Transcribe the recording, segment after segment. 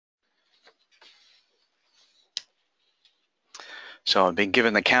So I've been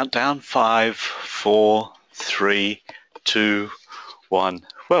given the countdown, 5, 4, 3, 2, 1.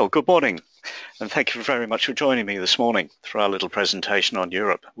 Well, good morning, and thank you very much for joining me this morning for our little presentation on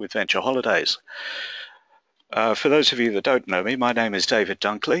Europe with Venture Holidays. For those of you that don't know me, my name is David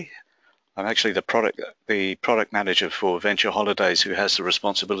Dunkley. I'm actually the product manager for Venture Holidays, who has the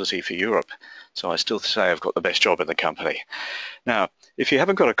responsibility for Europe. So I still say I've got the best job in the company. Now, if you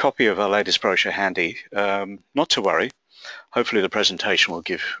haven't got a copy of our latest brochure handy, not to worry. Hopefully the presentation will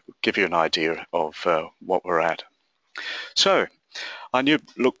give you an idea of what we're at. So our new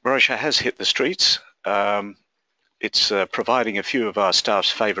look brochure has hit the streets. It's providing a few of our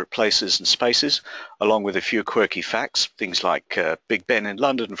staff's favourite places and spaces, along with a few quirky facts. Things like Big Ben in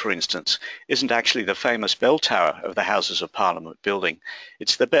London, for instance, isn't actually the famous bell tower of the Houses of Parliament building.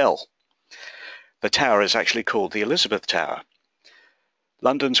 It's the bell. The tower is actually called the Elizabeth Tower.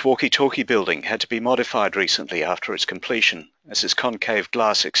 London's walkie-talkie building had to be modified recently after its completion, as its concave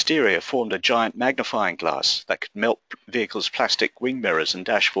glass exterior formed a giant magnifying glass that could melt vehicles' plastic wing mirrors and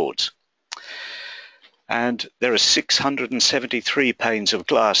dashboards. And there are 673 panes of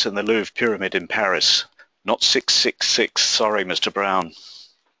glass in the Louvre Pyramid in Paris. Not 666, sorry, Mr. Brown.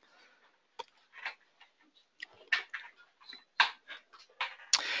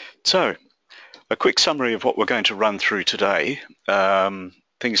 So, a quick summary of what we're going to run through today.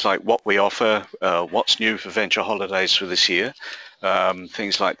 Things like what we offer, what's new for Venture Holidays for this year,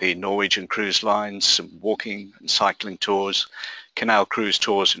 things like the Norwegian cruise lines, some walking and cycling tours, canal cruise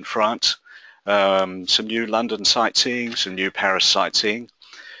tours in France, some new London sightseeing, some new Paris sightseeing.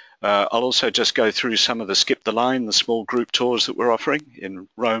 I'll also just go through some of the skip the line, the small group tours that we're offering in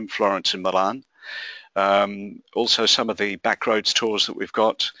Rome, Florence and Milan. Also some of the backroads tours that we've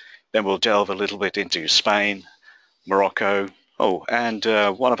got. Then we'll delve a little bit into Spain, Morocco, and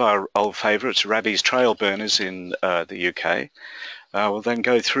one of our old favourites, Rabi's Trail Burners in the UK. We'll then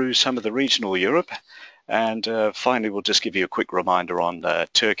go through some of the regional Europe, and finally we'll just give you a quick reminder on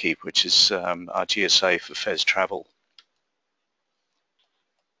Turkey, which is our GSA for Fez Travel.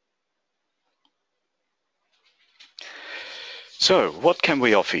 So, what can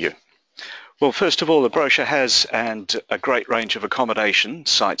we offer you? Well, first of all, the brochure has a great range of accommodation,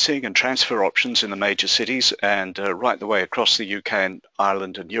 sightseeing and transfer options in the major cities and right the way across the UK and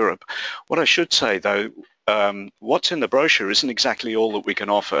Ireland and Europe. What I should say, though, what's in the brochure isn't exactly all that we can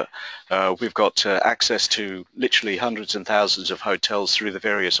offer. We've got access to literally hundreds and thousands of hotels through the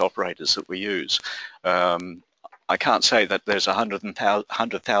various operators that we use. I can't say that there's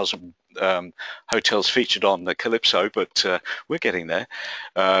 100,000 hotels featured on the Calypso, but we're getting there.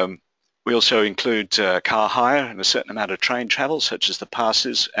 We also include car hire and a certain amount of train travel, such as the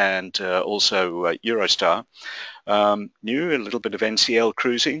passes and also Eurostar. New, a little bit of NCL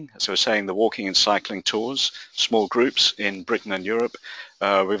cruising, as I was saying, the walking and cycling tours, small groups in Britain and Europe.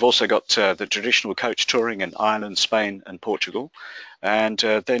 We've also got the traditional coach touring in Ireland, Spain and Portugal, and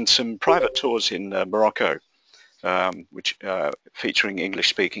then some private tours in Morocco, which featuring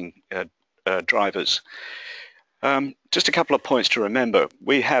English-speaking drivers. Just a couple of points to remember.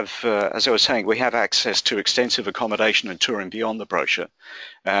 We have, as I was saying, we have access to extensive accommodation and touring beyond the brochure.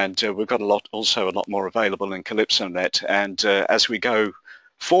 And we've got also a lot more available in CalypsoNet. And as we go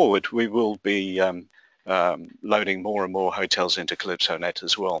forward, we will be loading more and more hotels into CalypsoNet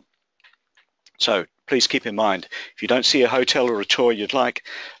as well. So please keep in mind, if you don't see a hotel or a tour you'd like,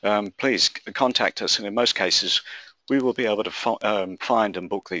 please contact us. And in most cases, we will be able to find and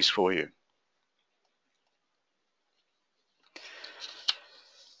book these for you.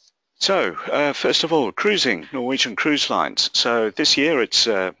 So, first of all, cruising, Norwegian Cruise Lines. So this year it's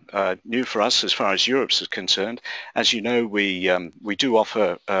new for us as far as Europe is concerned. As you know, we do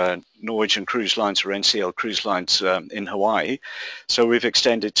offer Norwegian Cruise Lines or NCL Cruise Lines in Hawaii. So we've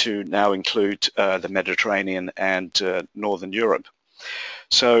extended to now include the Mediterranean and Northern Europe.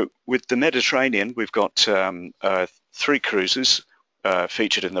 So with the Mediterranean, we've got 3 cruises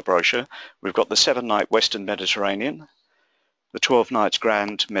featured in the brochure. We've got the 7-night Western Mediterranean, the 12 nights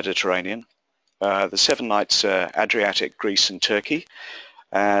Grand Mediterranean, the 7 nights Adriatic, Greece and Turkey.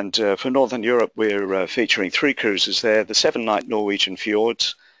 And for Northern Europe, we're featuring 3 cruises there, the 7-night Norwegian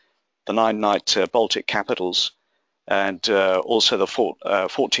Fjords, the 9-night Baltic Capitals, and also the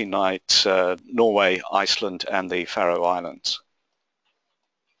 14-night Norway, Iceland and the Faroe Islands.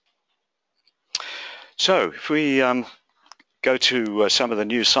 So if we go to some of the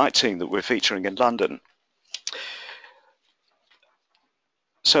new sightseeing that we're featuring in London.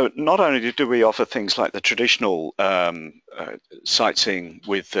 So not only do we offer things like the traditional sightseeing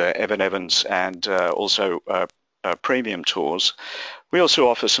with Evan Evans and also premium tours, We also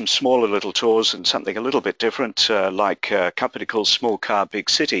offer some smaller little tours and something a little bit different, like a company called Small Car Big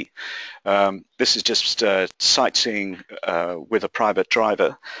City. This is just sightseeing with a private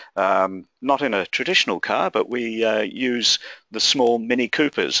driver, not in a traditional car, but we use the small Mini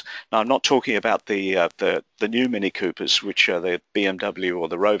Coopers. Now, I'm not talking about the new Mini Coopers, which are the BMW or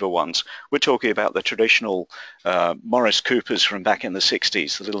the Rover ones. We're talking about the traditional Morris Coopers from back in the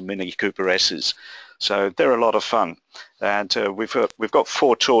 60s, the little Mini Cooper S's. So they're a lot of fun, and we've got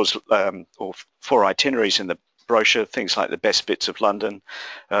 4 tours or 4 itineraries in the brochure, things like the best bits of London,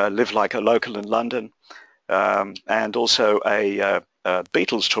 live like a local in London, and also a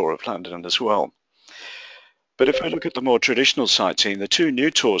Beatles tour of London as well. But if we look at the more traditional sightseeing, the 2 new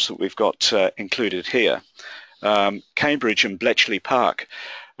tours that we've got included here, Cambridge and Bletchley Park.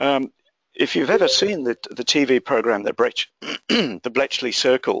 If you've ever seen the TV program, the Bletchley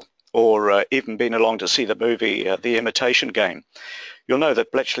Circle, or even been along to see the movie The Imitation Game, you'll know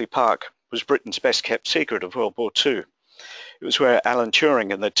that Bletchley Park was Britain's best kept secret of World War II. It was where Alan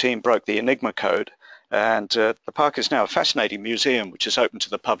Turing and the team broke the Enigma code, and the park is now a fascinating museum which is open to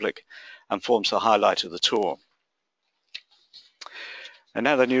the public and forms the highlight of the tour. And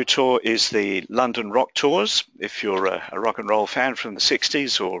now the new tour is the London Rock Tours. If you're a rock and roll fan from the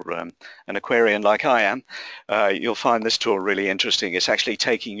 60s or an Aquarian like I am, you'll find this tour really interesting. It's actually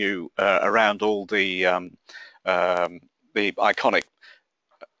taking you around all the iconic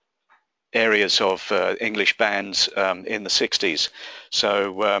areas of English bands in the 60s.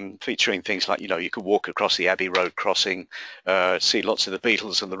 So featuring things like, you could walk across the Abbey Road crossing, see lots of the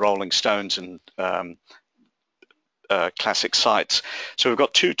Beatles and the Rolling Stones and classic sites. So we've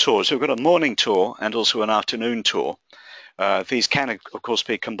got 2 tours. We've got a morning tour and also an afternoon tour. These can, of course,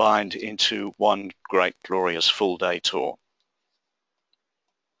 be combined into one great, glorious full-day tour.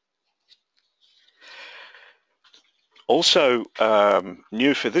 Also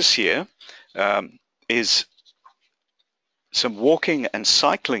new for this year is some walking and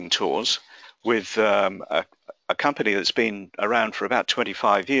cycling tours with a company that's been around for about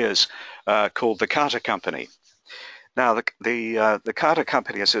 25 years called the Carter Company. Now, the Carter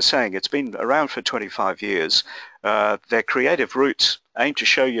Company, as I was saying, it's been around for 25 years. Their creative routes aim to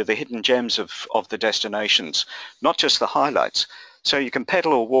show you the hidden gems of the destinations, not just the highlights. So you can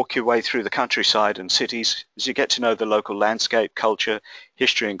pedal or walk your way through the countryside and cities as you get to know the local landscape, culture,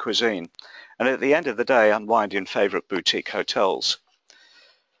 history and cuisine. And at the end of the day, unwind in favourite boutique hotels.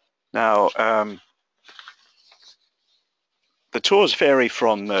 Now, the tours vary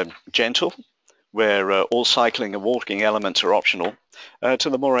from gentle, where all cycling and walking elements are optional, to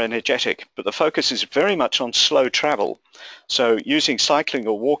the more energetic, but the focus is very much on slow travel. So using cycling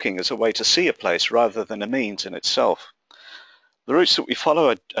or walking as a way to see a place rather than a means in itself. The routes that we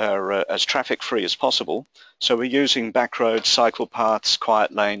follow are as traffic-free as possible, so we're using back roads, cycle paths,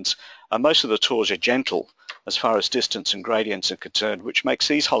 quiet lanes, and most of the tours are gentle as far as distance and gradients are concerned, which makes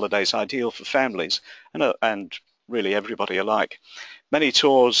these holidays ideal for families and really everybody alike. Many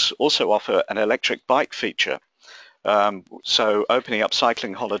tours also offer an electric bike feature, so opening up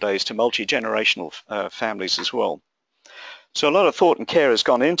cycling holidays to multi-generational families as well. So a lot of thought and care has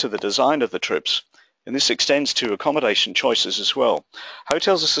gone into the design of the trips, and this extends to accommodation choices as well.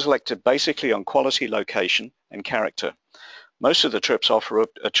 Hotels are selected basically on quality, location and character. Most of the trips offer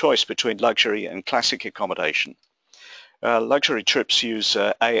a choice between luxury and classic accommodation. Luxury trips use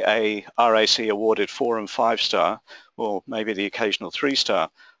AA, RAC awarded 4 and 5 star, or maybe the occasional 3-star,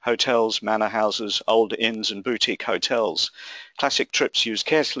 hotels, manor houses, old inns and boutique hotels. Classic trips use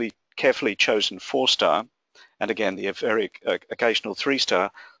carefully chosen 4-star, and again the very occasional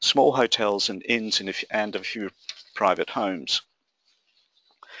 3-star, small hotels and inns and a few private homes.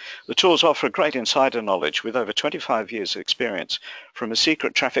 The tours offer great insider knowledge with over 25 years of experience, from a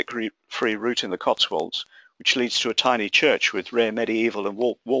secret traffic-free route in the Cotswolds, which leads to a tiny church with rare medieval and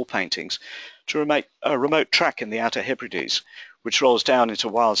wall paintings, to a remote track in the Outer Hebrides, which rolls down into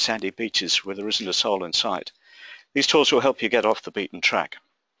wild sandy beaches where there isn't a soul in sight. These tours will help you get off the beaten track.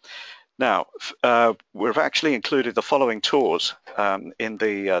 Now, we've actually included the following tours in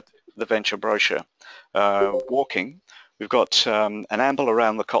the Venture brochure. Walking, we've got an amble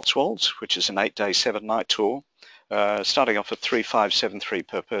around the Cotswolds, which is an 8-day, 7-night tour, starting off at 3,573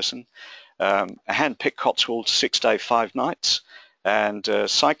 per person. A hand-picked Cotswolds 6-day, 5 nights, and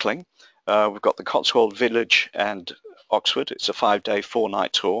cycling. We've got the Cotswold Village and Oxford. It's a 5-day,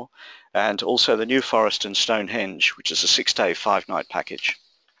 4-night tour, and also the New Forest and Stonehenge, which is a 6-day, 5-night package.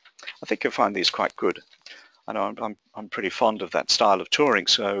 I think you'll find these quite good. I know I'm pretty fond of that style of touring,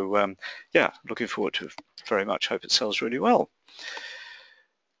 so yeah, looking forward to it very much. Hope it sells really well.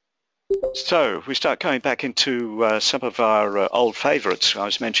 So we start going back into some of our old favourites. I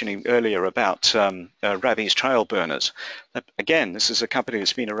was mentioning earlier about Ravi's Trail Burners. Again, this is a company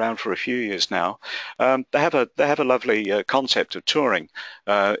that's been around for a few years now. They have a lovely concept of touring.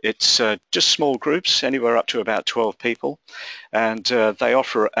 It's just small groups, anywhere up to about 12 people, and they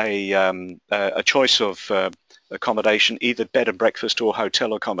offer a choice of accommodation, either bed and breakfast or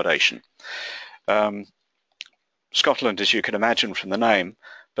hotel accommodation. Um, Scotland, as you can imagine from the name,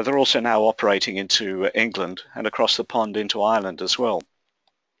 but they're also now operating into England and across the pond into Ireland as well.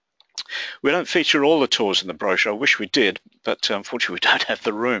 We don't feature all the tours in the brochure. I wish we did, but unfortunately we don't have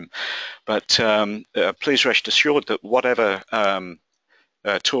the room. But please rest assured that whatever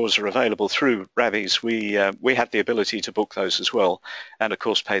tours are available through Ravi's, we have the ability to book those as well, and of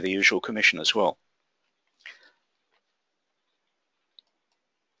course pay the usual commission as well.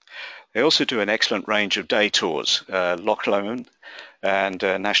 They also do an excellent range of day tours, Loch Lomond and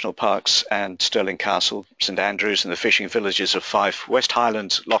national parks and Stirling Castle, St Andrews and the fishing villages of Fife, West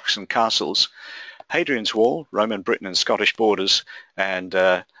Highlands, Lochs and Castles, Hadrian's Wall, Roman Britain and Scottish borders, and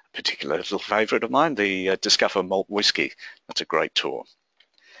a particular little favourite of mine, the Discover Malt Whisky. That's a great tour.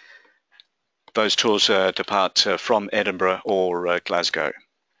 Those tours depart from Edinburgh or Glasgow.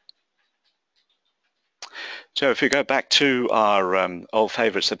 So if we go back to our old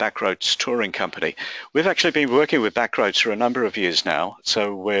favourites, the Backroads Touring Company, we've actually been working with Backroads for a number of years now,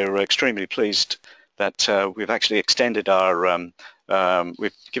 so we're extremely pleased that we've actually extended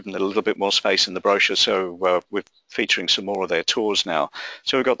we've given it a little bit more space in the brochure, so we're featuring some more of their tours now.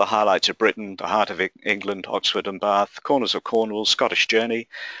 So we've got the highlights of Britain, the heart of England, Oxford and Bath, corners of Cornwall, Scottish Journey,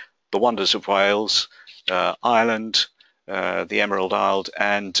 the wonders of Wales, Ireland, the Emerald Isle,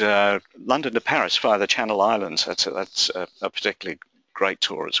 and London to Paris via the Channel Islands. That's a particularly great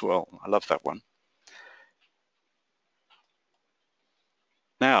tour as well. I love that one.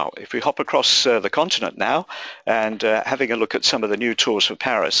 Now, if we hop across the continent now and having a look at some of the new tours for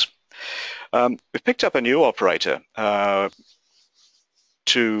Paris, we've picked up a new operator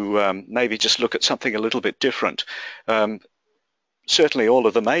to maybe just look at something a little bit different. Certainly all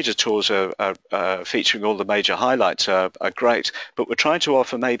of the major tours are featuring all the major highlights are great, but we're trying to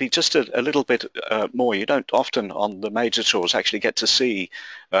offer maybe just a little bit more. You don't often on the major tours actually get to see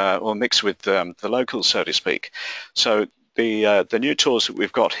or mix with the locals, so to speak. So the new tours that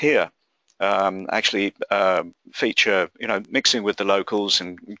we've got here actually feature, mixing with the locals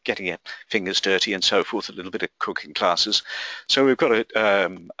and getting your fingers dirty and so forth, a little bit of cooking classes. So we've got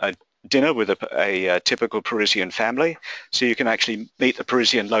a dinner with a typical Parisian family, so you can actually meet the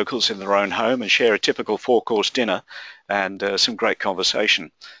Parisian locals in their own home and share a typical four-course dinner and some great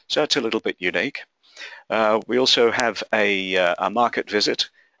conversation. So it's a little bit unique. We also have a market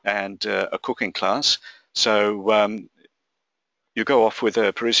visit and a cooking class. So you go off with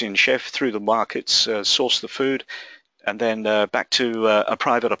a Parisian chef through the markets, source the food, and then back to a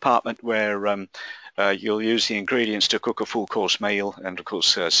private apartment where you'll use the ingredients to cook a full course meal and of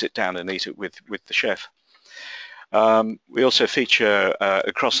course sit down and eat it with the chef. We also feature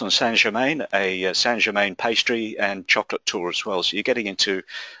a croissant Saint-Germain, a Saint-Germain pastry and chocolate tour as well. So you're getting into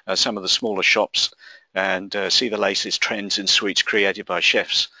some of the smaller shops and see the latest trends in sweets created by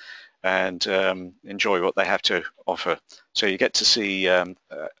chefs and enjoy what they have to offer. So you get to see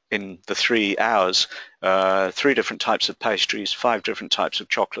in the 3 hours 3 different types of pastries, 5 different types of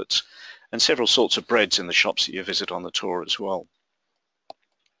chocolates, and several sorts of breads in the shops that you visit on the tour as well.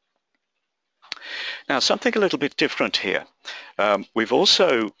 Now, something a little bit different here. We've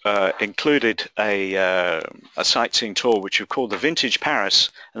also included a sightseeing tour which we've called the Vintage Paris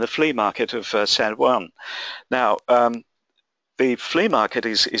and the Flea Market of Saint Ouen. Now, the flea market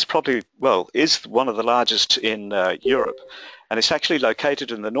is probably, well, is one of the largest in Europe, and it's actually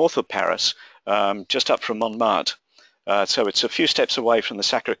located in the north of Paris, just up from Montmartre. So it's a few steps away from the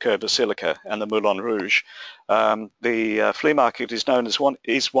Sacré-Cœur Basilica and the Moulin Rouge. The flea market is known as one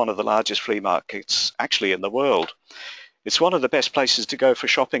of the largest flea markets actually in the world. It's one of the best places to go for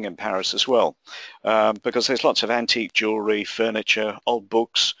shopping in Paris as well, because there's lots of antique jewelry, furniture, old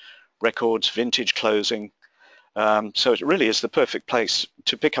books, records, vintage clothing. So it really is the perfect place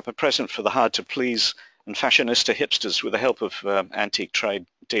to pick up a present for the hard-to-please and fashionista hipsters with the help of antique trade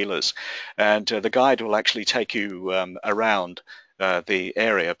dealers. And the guide will actually take you around the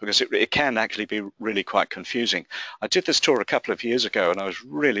area because it can actually be really quite confusing. I did this tour a couple of years ago and I was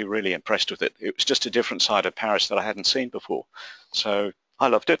really, really impressed with it. It was just a different side of Paris that I hadn't seen before. So I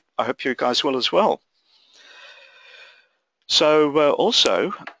loved it. I hope you guys will as well. So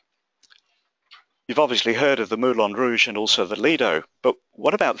also, you've obviously heard of the Moulin Rouge and also the Lido, but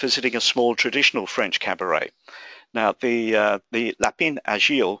what about visiting a small traditional French cabaret? Now, the Lapin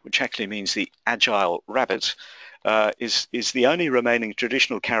Agile, which actually means the agile rabbit, is the only remaining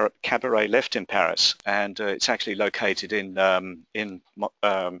traditional cabaret left in Paris, and it's actually located in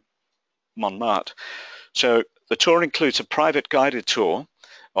Montmartre. So the tour includes a private guided tour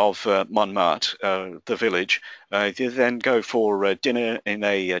of Montmartre, the village. You then go for dinner in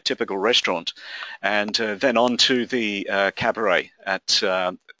a typical restaurant, and then on to the cabaret at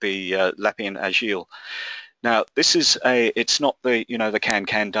the Lapin Agile. Now, this is it's not the, the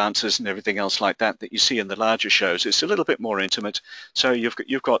can-can dancers and everything else like that that you see in the larger shows. It's a little bit more intimate. So you've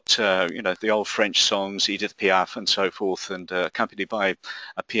got the old French songs, Edith Piaf and so forth, and accompanied by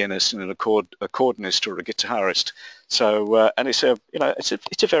a pianist and an accordionist or a guitarist. So and it's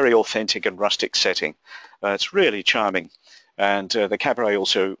a very authentic and rustic setting. It's really charming, and the cabaret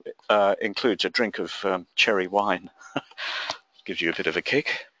also includes a drink of cherry wine. Gives you a bit of a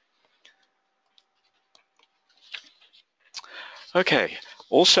kick. Okay.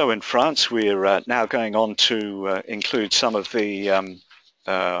 Also in France, we're now going on to include some of the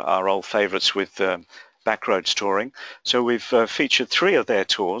our old favourites with backroads touring. So we've featured three of their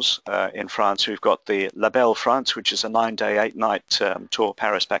tours in France. We've got the La Belle France, which is a 9-day, 8-night tour,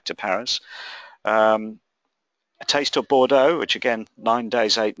 Paris back to Paris. A Taste of Bordeaux, which again, 9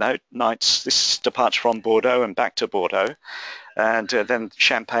 days, 8 nights. This departs from Bordeaux and back to Bordeaux. And then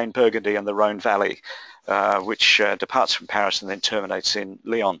Champagne, Burgundy, and the Rhone Valley, which departs from Paris and then terminates in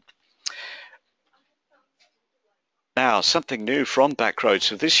Lyon. Now, something new from Backroads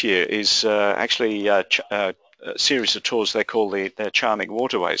for this year is actually a series of tours they call their Charming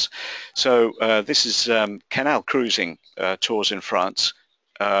Waterways. So this is canal cruising tours in France,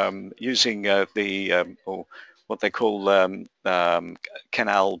 using or what they call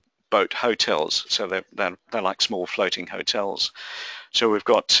canal boat hotels. So they're like small floating hotels. So we've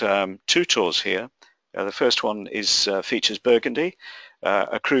got two tours here. The first one features Burgundy,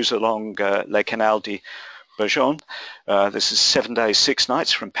 a cruise along Le Canal de Bourgogne. This is 7 days, 6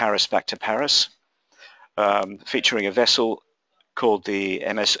 nights from Paris back to Paris, featuring a vessel called the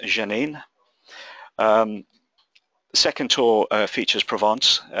MS Jeanine. The second tour features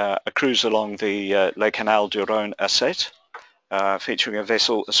Provence, a cruise along the Le Canal du Rhône à Sète, featuring a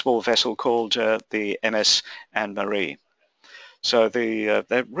small vessel called the MS Anne-Marie. So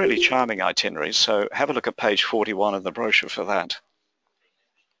they're really charming itineraries. So have a look at page 41 of the brochure for that.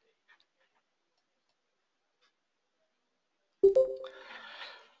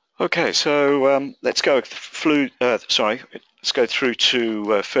 Okay, so let's go through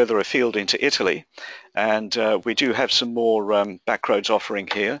to further afield into Italy, and we do have some more backroads offering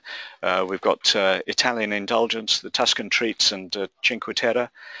here. We've got Italian Indulgence, the Tuscan Treats, and Cinque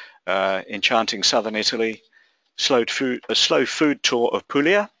Terre, enchanting southern Italy, a slow food tour of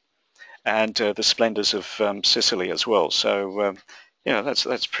Puglia, and the splendors of Sicily as well. So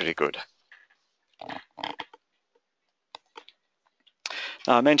that's pretty good.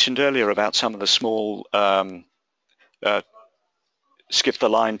 Now, I mentioned earlier about some of the small skip the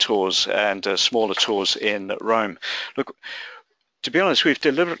line tours and smaller tours in Rome. Look, to be honest, we've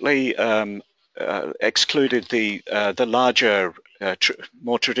deliberately excluded the larger,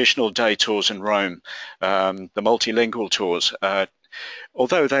 more traditional day tours in Rome, the multilingual tours.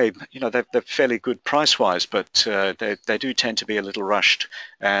 Although they're fairly good price-wise, but they do tend to be a little rushed,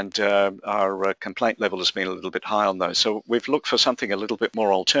 and our complaint level has been a little bit high on those. So we've looked for something a little bit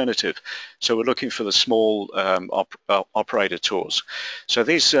more alternative. So we're looking for the small operator tours. So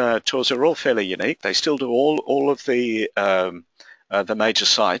these tours are all fairly unique. They still do all of the major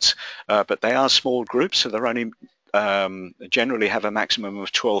sites, but they are small groups, so they're only generally have a maximum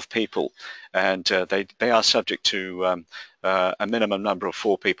of 12 people, and they are subject to a minimum number of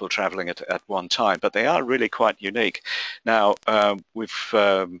 4 people traveling at one time, but they are really quite unique. Now, we've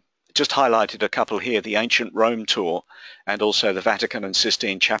just highlighted a couple here, the Ancient Rome tour and also the Vatican and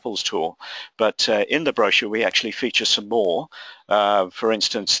Sistine Chapels tour. But in the brochure, we actually feature some more. For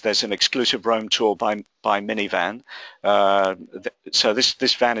instance, there's an exclusive Rome tour by minivan. So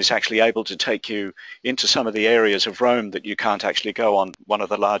this van is actually able to take you into some of the areas of Rome that you can't actually go on one of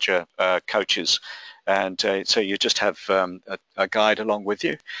the larger coaches. And so you just have a guide along with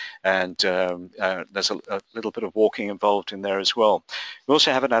you, and there's a little bit of walking involved in there as well. We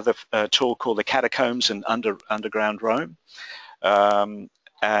also have another tour called the Catacombs and Underground Rome,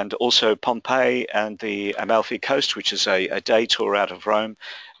 and also Pompeii and the Amalfi Coast, which is a day tour out of Rome,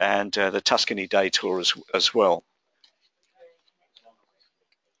 and the Tuscany day tour as well.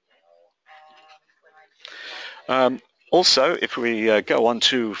 Also, if we go on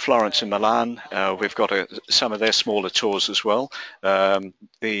to Florence and Milan, we've got some of their smaller tours as well.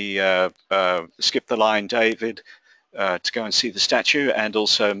 The Skip the Line David, to go and see the statue, and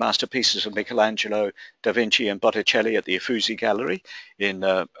also masterpieces of Michelangelo, Da Vinci and Botticelli at the Uffizi Gallery in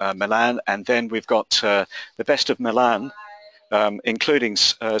Milan. And then we've got the best of Milan, including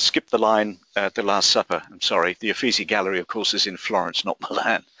Skip the Line at the Last Supper. I'm sorry, the Uffizi Gallery, of course, is in Florence, not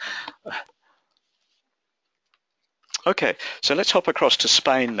Milan. Okay, so let's hop across to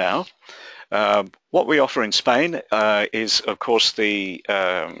Spain now. What we offer in Spain is, of course, the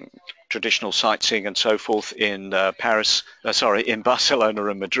traditional sightseeing and so forth in in Barcelona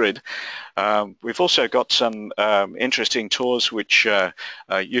and Madrid. We've also got some interesting tours which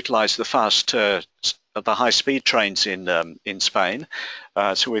utilize the high-speed trains in Spain.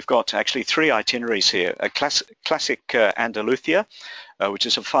 So we've got actually 3 itineraries here: a classic Andalusia, which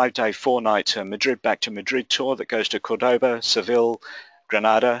is a 5-day, 4-night Madrid back to Madrid tour that goes to Cordoba, Seville,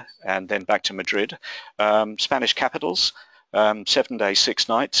 Granada, and then back to Madrid. Spanish capitals, 7-day, 6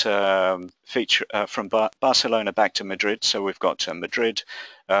 nights, feature from Barcelona back to Madrid. So we've got Madrid,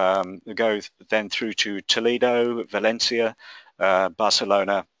 we go then through to Toledo, Valencia,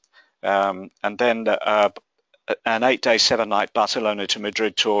 Barcelona, and then an 8-day, 7-night Barcelona to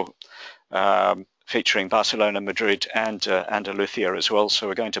Madrid tour, featuring Barcelona, Madrid, and Andalusia as well. So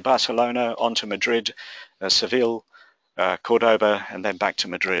we're going to Barcelona, on to Madrid, Seville, Cordoba, and then back to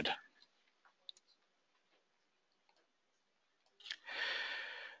Madrid.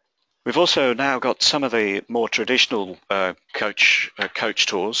 We've also now got some of the more traditional coach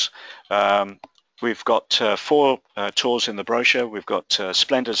tours. We've got 4 tours in the brochure. We've got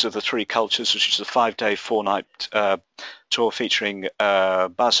Splendors of the Three Cultures, which is a 5-day, 4-night tour featuring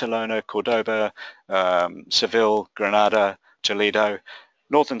Barcelona, Cordoba, Seville, Granada, Toledo.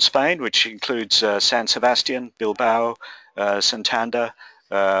 Northern Spain, which includes San Sebastian, Bilbao, Santander,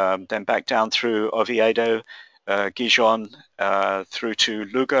 then back down through Oviedo, Gijon, through to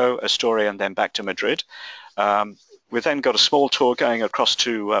Lugo, Astoria, and then back to Madrid. We've then got a small tour going across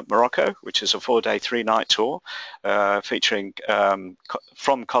to Morocco, which is a 4-day, 3-night tour, featuring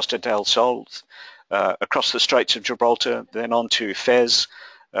from Costa del Sol, across the Straits of Gibraltar, then on to Fez.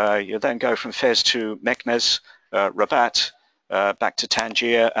 You then go from Fez to Meknes, Rabat, back to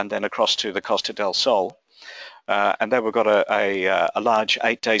Tangier, and then across to the Costa del Sol. And then we've got a large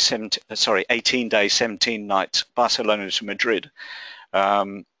 18-day, 17-night Barcelona to Madrid,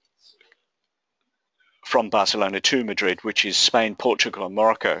 from Barcelona to Madrid, which is Spain, Portugal, and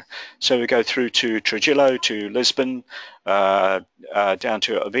Morocco. So we go through to Trujillo, to Lisbon, down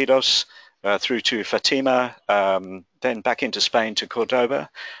to Obidos, through to Fatima, then back into Spain to Cordoba,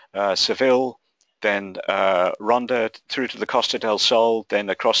 Seville, then Ronda through to the Costa del Sol, then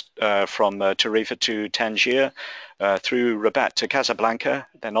across from Tarifa to Tangier, through Rabat to Casablanca,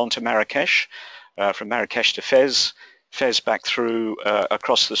 then on to Marrakesh, from Marrakesh to Fez, Fez back through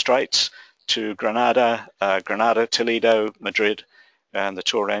across the Straits to Granada, Toledo, Madrid, and the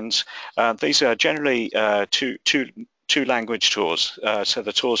tour ends. These are generally two language tours, so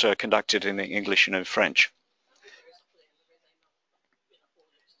the tours are conducted in English and in French.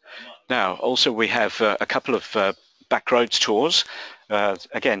 Now, also we have a couple of backroads tours.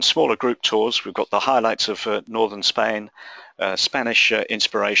 Again, smaller group tours. We've got the highlights of northern Spain, Spanish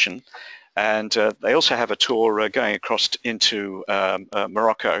inspiration, and they also have a tour going across into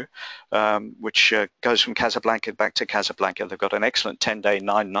Morocco, which goes from Casablanca back to Casablanca. They've got an excellent 10-day,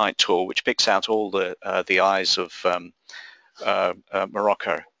 9-night tour, which picks out all the eyes of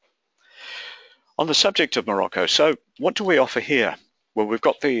Morocco. On the subject of Morocco, so what do we offer here? Well, we've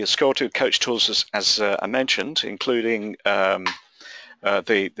got the escorted coach tours, as I mentioned, including the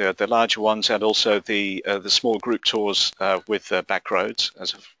larger ones, and also the small group tours with backroads,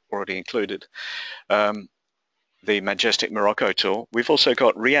 as I've already included. The Majestic Morocco tour. We've also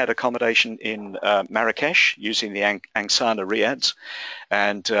got riad accommodation in Marrakesh using the Angsana riads.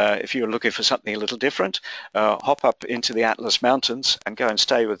 And if you're looking for something a little different, hop up into the Atlas Mountains and go and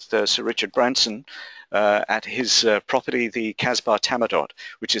stay with Sir Richard Branson at his property, the Casbah Tamadot,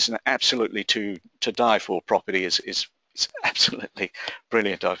 which is an absolutely to die for property. Is absolutely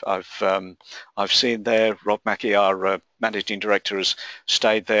brilliant. I've seen there. Rob Mackey, our managing director, has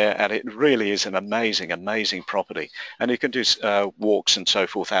stayed there, and it really is an amazing property. And you can do walks and so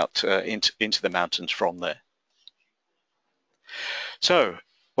forth out into the mountains from there. So,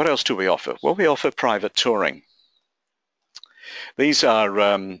 what else do we offer? Well, we offer private touring. These are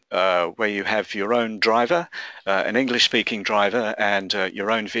where you have your own driver, an English-speaking driver, and your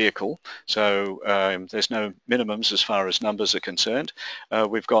own vehicle. So there's no minimums as far as numbers are concerned.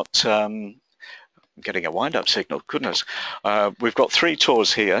 We've got I'm getting a wind-up signal. Goodness. We've got 3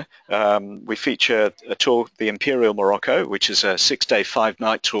 tours here. We feature a tour, the Imperial Morocco, which is a 6-day,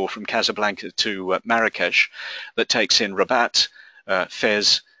 5-night tour from Casablanca to Marrakesh that takes in Rabat,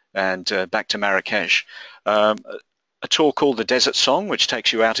 Fez, and back to Marrakesh. A tour called the Desert Song, which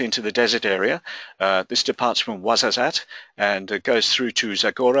takes you out into the desert area. This departs from Ouarzazate and goes through to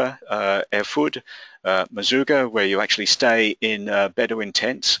Zagora, Erfoud, Mazuga, where you actually stay in Bedouin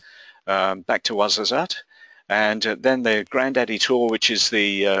tents, back to Ouarzazate. And then the Granddaddy Tour, which is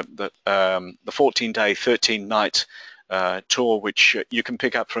the 14-day, 13-night tour, which you can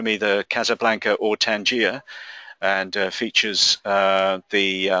pick up from either Casablanca or Tangier, and features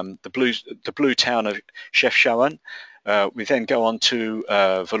the blue town of Chefchaouen. We then go on to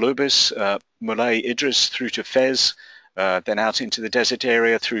Volubilis, Moulay Idris through to Fez, then out into the desert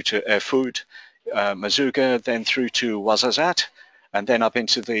area through to Erfoud, Mazuga, then through to Ouarzazate, and then up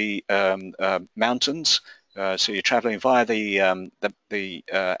into the mountains. So you're traveling via the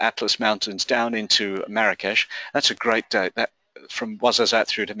Atlas Mountains down into Marrakesh. That's a great day. From Ouarzazate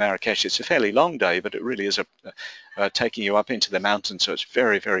through to Marrakesh, it's a fairly long day, but it really is taking you up into the mountains, so it's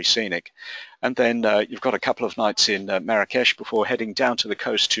very, very scenic. And then you've got a couple of nights in Marrakesh before heading down to the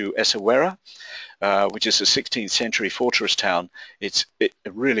coast to Essaouira, which is a 16th century fortress town. It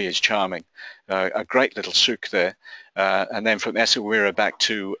really is charming. A great little souk there. And then from Essaouira back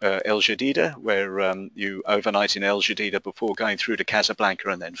to El Jadida, where you overnight in El Jadida before going through to Casablanca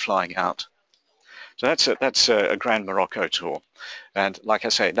and then flying out. So that's a Grand Morocco tour. And like I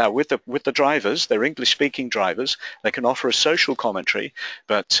say, now with the drivers, they're English-speaking drivers. They can offer a social commentary,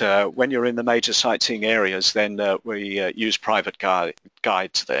 but when you're in the major sightseeing areas, then we use private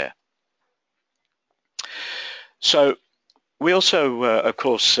guides there. So we also, of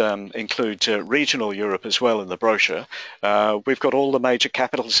course, include regional Europe as well in the brochure. We've got all the major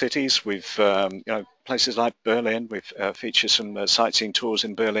capital cities. We've places like Berlin. We've featured some sightseeing tours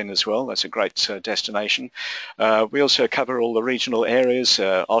in Berlin as well. That's a great destination. We also cover all the regional areas,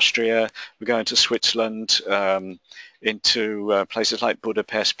 Austria. We go into Switzerland, into places like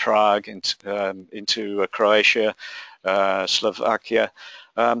Budapest, Prague, into Croatia, Slovakia.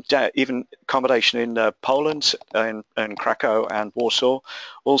 Even accommodation in Poland, in Krakow and Warsaw.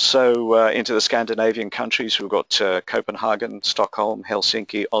 Also into the Scandinavian countries, we've got Copenhagen, Stockholm,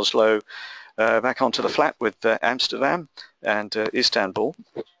 Helsinki, Oslo, back onto the flat with Amsterdam and Istanbul.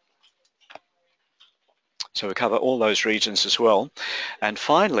 So we cover all those regions as well. And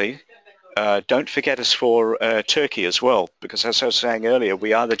finally, don't forget us for Turkey as well, because as I was saying earlier,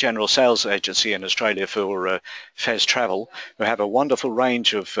 we are the general sales agency in Australia for Fez Travel, who have a wonderful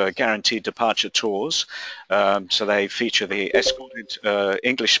range of guaranteed departure tours. So they feature the escorted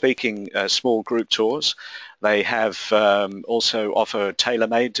English-speaking small group tours. They have also offer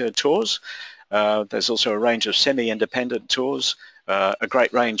tailor-made tours. There's also a range of semi-independent tours. A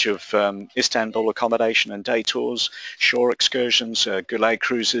great range of Istanbul accommodation and day tours, shore excursions, Goulet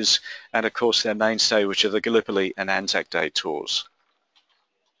cruises, and of course their mainstay, which are the Gallipoli and Anzac Day tours.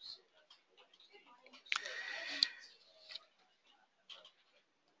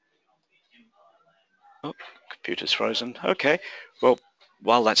 Oh, computer's frozen. Okay, well,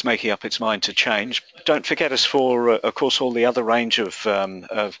 while that's making up its mind to change, don't forget us for, of course, all the other range of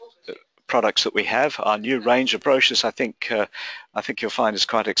products that we have. Our new range of brochures, I think you'll find is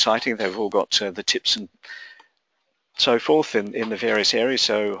quite exciting. They've all got the tips and so forth in the various areas.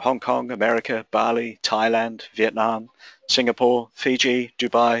 So Hong Kong, America, Bali, Thailand, Vietnam, Singapore, Fiji,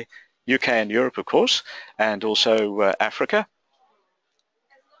 Dubai, UK and Europe, of course, and also Africa.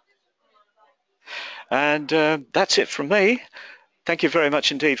 And that's it from me. Thank you very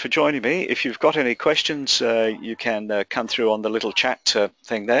much indeed for joining me. If you've got any questions, you can come through on the little chat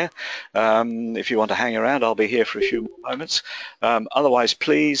thing there. If you want to hang around, I'll be here for a few more moments. Otherwise,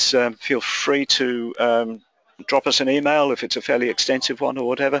 please feel free to drop us an email if it's a fairly extensive one or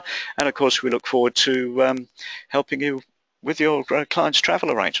whatever. And of course, we look forward to helping you with your clients'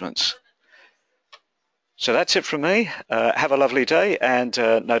 travel arrangements. So that's it from me. Have a lovely day, and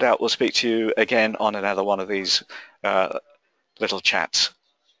no doubt we'll speak to you again on another one of these little chats.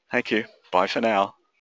 Thank you. Bye for now.